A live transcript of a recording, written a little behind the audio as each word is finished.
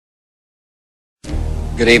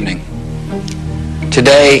Good evening.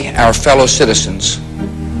 Today, our fellow citizens,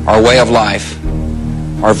 our way of life,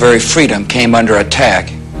 our very freedom came under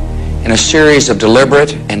attack in a series of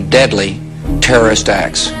deliberate and deadly terrorist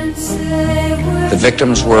acts. The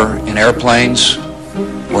victims were in airplanes,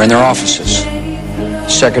 were in their offices.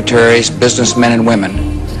 Secretaries, businessmen and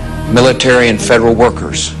women, military and federal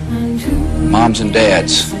workers, moms and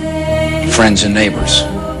dads, friends and neighbors.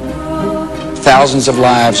 Thousands of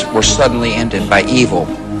lives were suddenly ended by evil,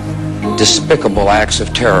 despicable acts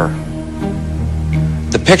of terror.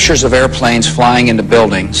 The pictures of airplanes flying into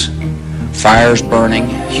buildings, fires burning,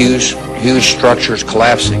 huge structures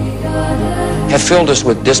collapsing, have filled us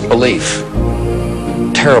with disbelief,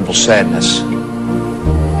 terrible sadness,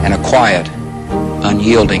 and a quiet,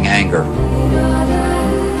 unyielding anger.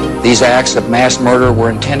 These acts of mass murder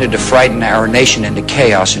were intended to frighten our nation into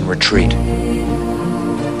chaos and retreat.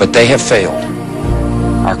 But they have failed.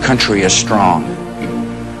 Our country is strong.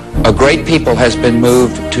 A great people has been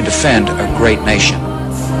moved to defend a great nation.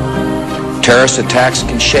 Terrorist attacks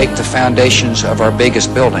can shake the foundations of our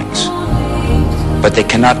biggest buildings, but they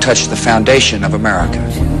cannot touch the foundation of America.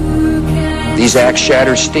 These acts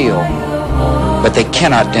shatter steel, but they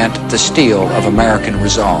cannot dent the steel of American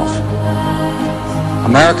resolve.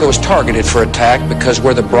 America was targeted for attack because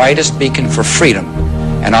we're the brightest beacon for freedom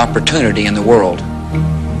and opportunity in the world,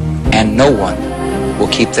 and no one will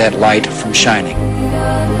keep that light from shining.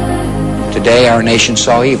 Today, our nation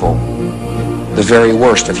saw evil, the very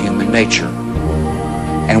worst of human nature,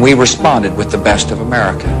 and we responded with the best of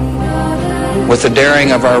America, with the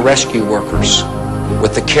daring of our rescue workers,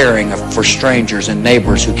 with the caring for strangers and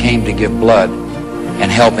neighbors who came to give blood and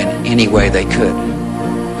help in any way they could.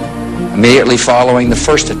 Immediately following the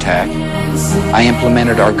first attack, I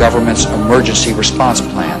implemented our government's emergency response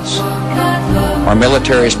plans. Our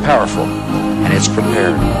military is powerful and it's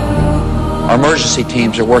prepared. Our emergency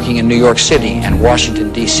teams are working in New York City and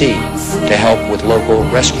Washington, D.C. to help with local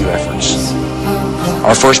rescue efforts.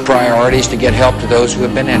 Our first priority is to get help to those who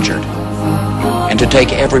have been injured and to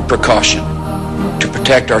take every precaution to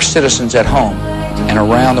protect our citizens at home and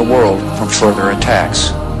around the world from further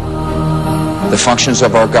attacks. The functions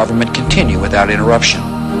of our government continue without interruption.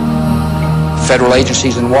 Federal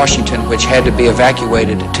agencies in Washington, which had to be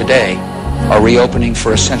evacuated today, are reopening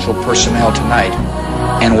for essential personnel tonight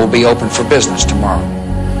and will be open for business tomorrow.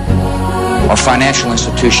 Our financial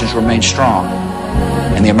institutions remain strong,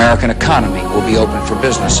 and the American economy will be open for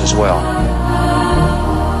business as well.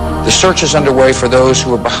 The search is underway for those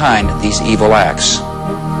who are behind these evil acts.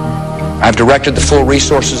 I've directed the full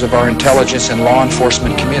resources of our intelligence and law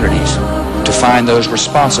enforcement communities to find those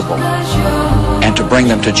responsible and to bring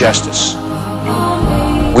them to justice.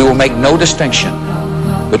 We will make no distinction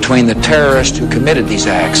between the terrorists who committed these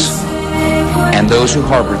acts and those who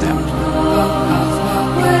harbor them.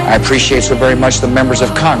 I appreciate so very much the members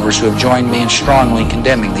of Congress who have joined me in strongly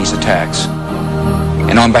condemning these attacks.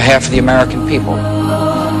 And on behalf of the American people,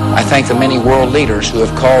 I thank the many world leaders who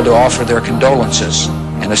have called to offer their condolences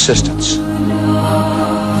and assistance.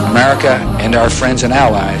 America and our friends and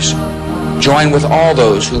allies join with all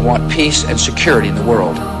those who want peace and security in the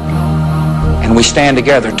world, and we stand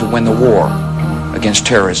together to win the war against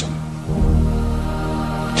terrorism.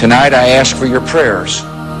 Tonight I ask for your prayers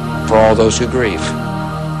for all those who grieve,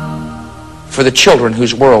 for the children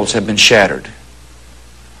whose worlds have been shattered,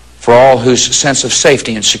 for all whose sense of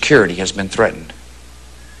safety and security has been threatened.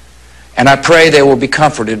 And I pray they will be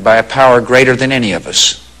comforted by a power greater than any of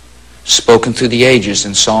us, spoken through the ages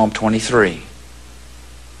in Psalm 23.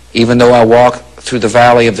 Even though I walk through the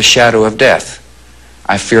valley of the shadow of death,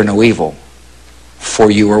 I fear no evil,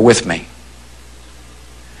 for you are with me.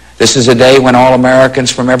 This is a day when all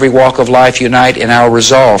Americans from every walk of life unite in our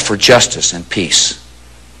resolve for justice and peace.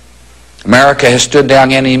 America has stood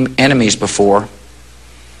down enemies before,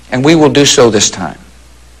 and we will do so this time.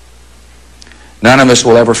 None of us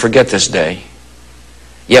will ever forget this day,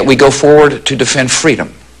 yet we go forward to defend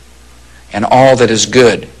freedom and all that is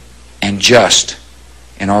good and just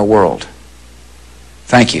in our world.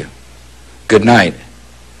 Thank you. Good night,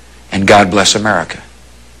 and God bless America.